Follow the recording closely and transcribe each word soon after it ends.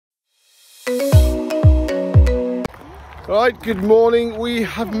Right, good morning. We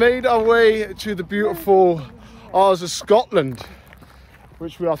have made our way to the beautiful Isles of Scotland,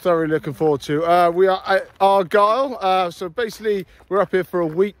 which we are thoroughly looking forward to. We are at Argyll, so basically we're up here for a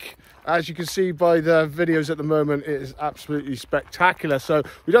week. As you can see by the videos at the moment, it is absolutely spectacular. So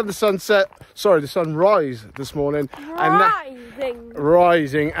we've done the sunrise this morning.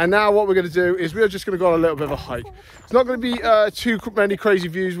 Rising. And now what we're going to do is we're just going to go on a little bit of a hike. It's not going to be too many crazy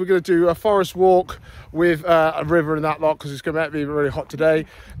views. We're going to do a forest walk with a river and that lot, because it's going to be really hot today.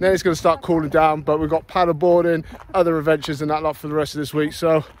 Then it's going to start cooling down, but we've got paddle boarding, other adventures and that lot for the rest of this week.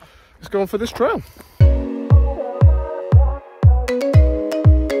 So let's go on for this trail.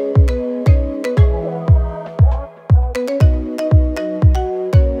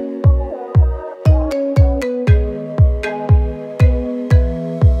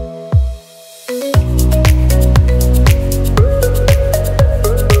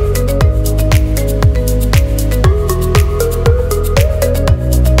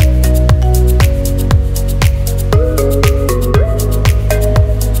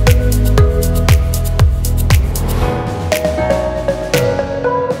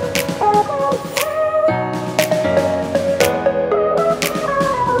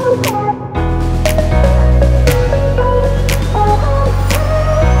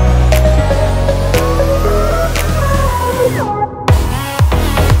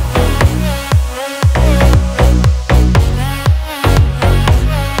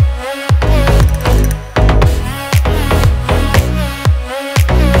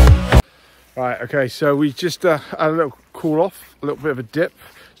 Right, okay, so we just had a little cool off, a little bit of a dip.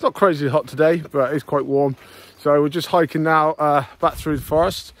 It's not crazy hot today, but it's quite warm. So we're just hiking now back through the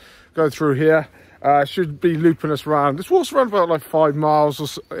forest, going through here. Should be looping us around. This walk's around about like 5 miles or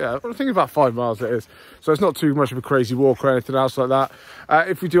so. Yeah, I think about 5 miles it is. So it's not too much of a crazy walk or anything else like that.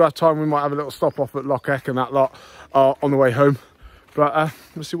 If we do have time, we might have a little stop off at Loch Eck and that lot on the way home. But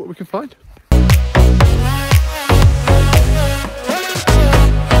we'll see what we can find.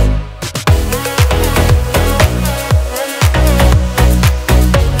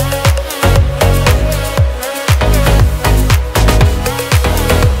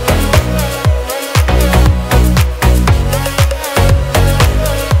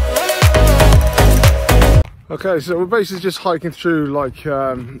 Okay, so we're basically just hiking through like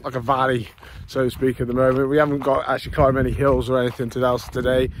a valley, so to speak, at the moment. We haven't got actually climbed any hills or anything else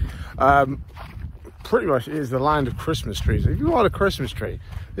today. Pretty much it is the land of Christmas trees. If you want a Christmas tree,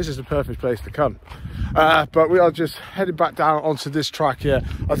 this is the perfect place to come. But we are just heading back down onto this track here.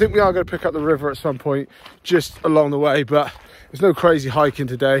 I think we are going to pick up the river at some point just along the way, but there's no crazy hiking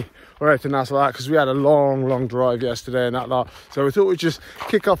today or anything else like that, because we had a long drive yesterday and that lot. So we thought we'd just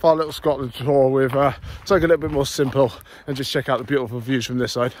kick off our little Scotland tour with something a little bit more simple and just check out the beautiful views from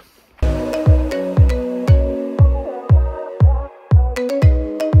this side.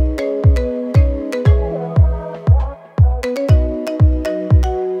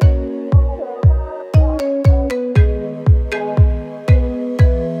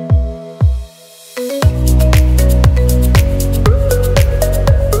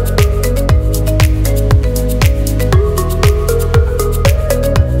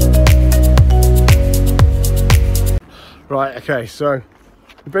 Right, okay, so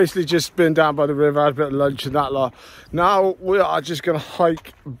we've basically just been down by the river, had a bit of lunch and that lot. Now we are just going to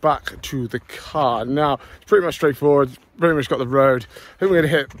hike back to the car. Now, it's pretty much straightforward, pretty much got the road. I think we're going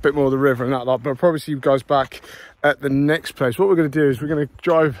to hit a bit more of the river and that lot, but I'll probably see you guys back at the next place. What we're going to do is we're going to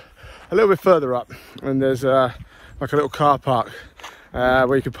drive a little bit further up, and there's like a little car park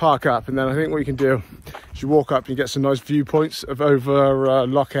where you can park up, and then I think what you can do is you walk up and you get some nice viewpoints of over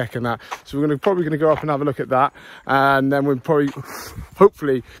Loch Eck and that. So we're probably going to go up and have a look at that, and then we're probably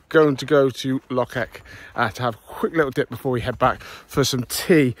hopefully going to go to Loch Eck to have a quick little dip before we head back for some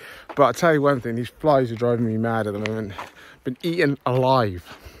tea. But I'll tell you one thing, these flies are driving me mad at the moment. Been eaten alive.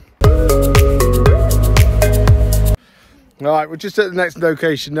 All right, we're just at the next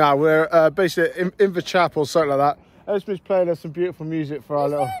location now. We're basically in the chapel, something like that. Esme's playing us some beautiful music for our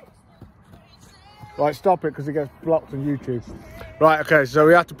little... Right, stop it because it gets blocked on YouTube. Right, okay, so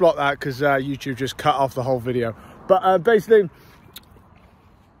we have to block that because YouTube just cut off the whole video. But basically,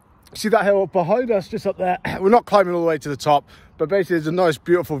 see that hill behind us, just up there? We're not climbing all the way to the top, but basically there's a nice,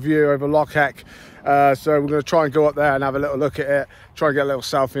 beautiful view over Loch Eck. So we're going to try and go up there and have a little look at it, try and get a little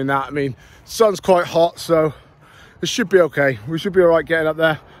selfie in that. I mean, the sun's quite hot, so it should be okay. We should be all right getting up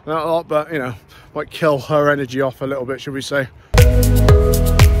there. Not a lot, but, you know, might kill her energy off a little bit, should we say.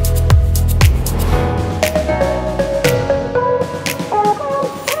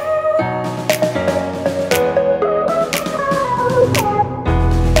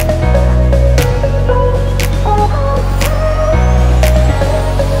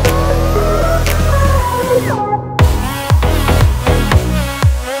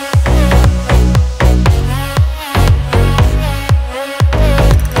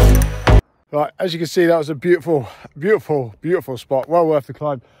 Right, as you can see, that was a beautiful, beautiful, beautiful spot. Well worth the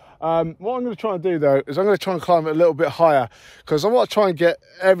climb. What I'm going to try and do though is I'm going to try and climb it a little bit higher because I want to try and get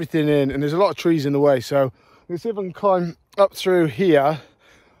everything in, and there's a lot of trees in the way. So I'm going to see if I can climb up through here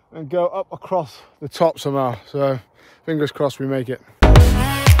and go up across the top somehow. So fingers crossed we make it.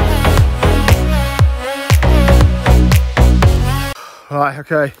 Right,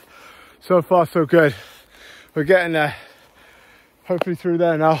 okay, so far so good. We're getting there, hopefully through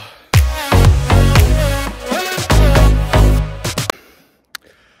there now.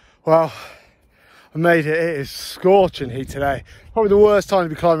 Well, I made it. It is scorching heat today. Probably the worst time to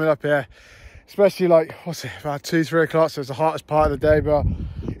be climbing up here, especially like, what's it, about 2-3 o'clock, so it's the hottest part of the day, but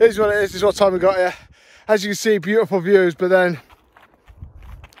it is what it is. This is what time we got here. As you can see, beautiful views, but then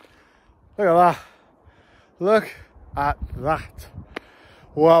look at that. Look at that.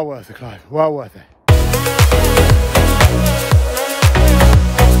 Well worth the climb, well worth it.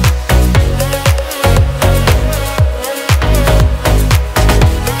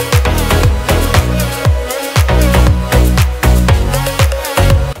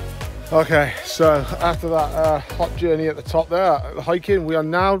 Okay, so after that hot journey at the top there, hiking, we are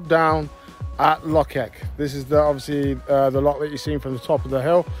now down at Loch Eck. This is obviously the loch that you've seen from the top of the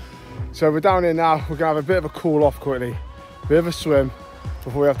hill. So we're down here now. We're gonna have a bit of a cool off quickly, a bit of a swim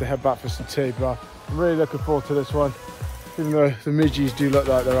before we have to head back for some tea. But I'm really looking forward to this one, even though the midges do look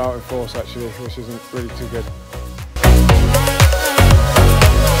like they're out in force actually, which isn't really too good.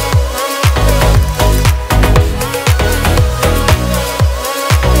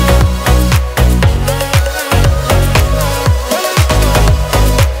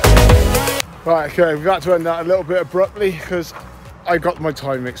 Right, okay, we've had to end that a little bit abruptly because I got my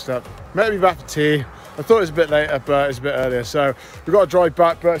time mixed up. Meant to be back for tea. I thought it was a bit later, but it's a bit earlier. So we've got to drive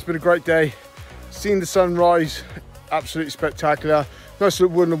back, but it's been a great day. Seen the sunrise, absolutely spectacular. Nice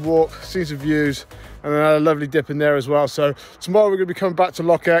little woodland walk, seen some views, and then had a lovely dip in there as well. So tomorrow we're going to be coming back to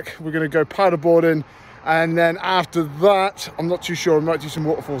Loch Eck. We're going to go paddleboarding, and then after that, I'm not too sure, we might do some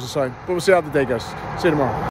waterfalls or something, but we'll see how the day goes. See you tomorrow.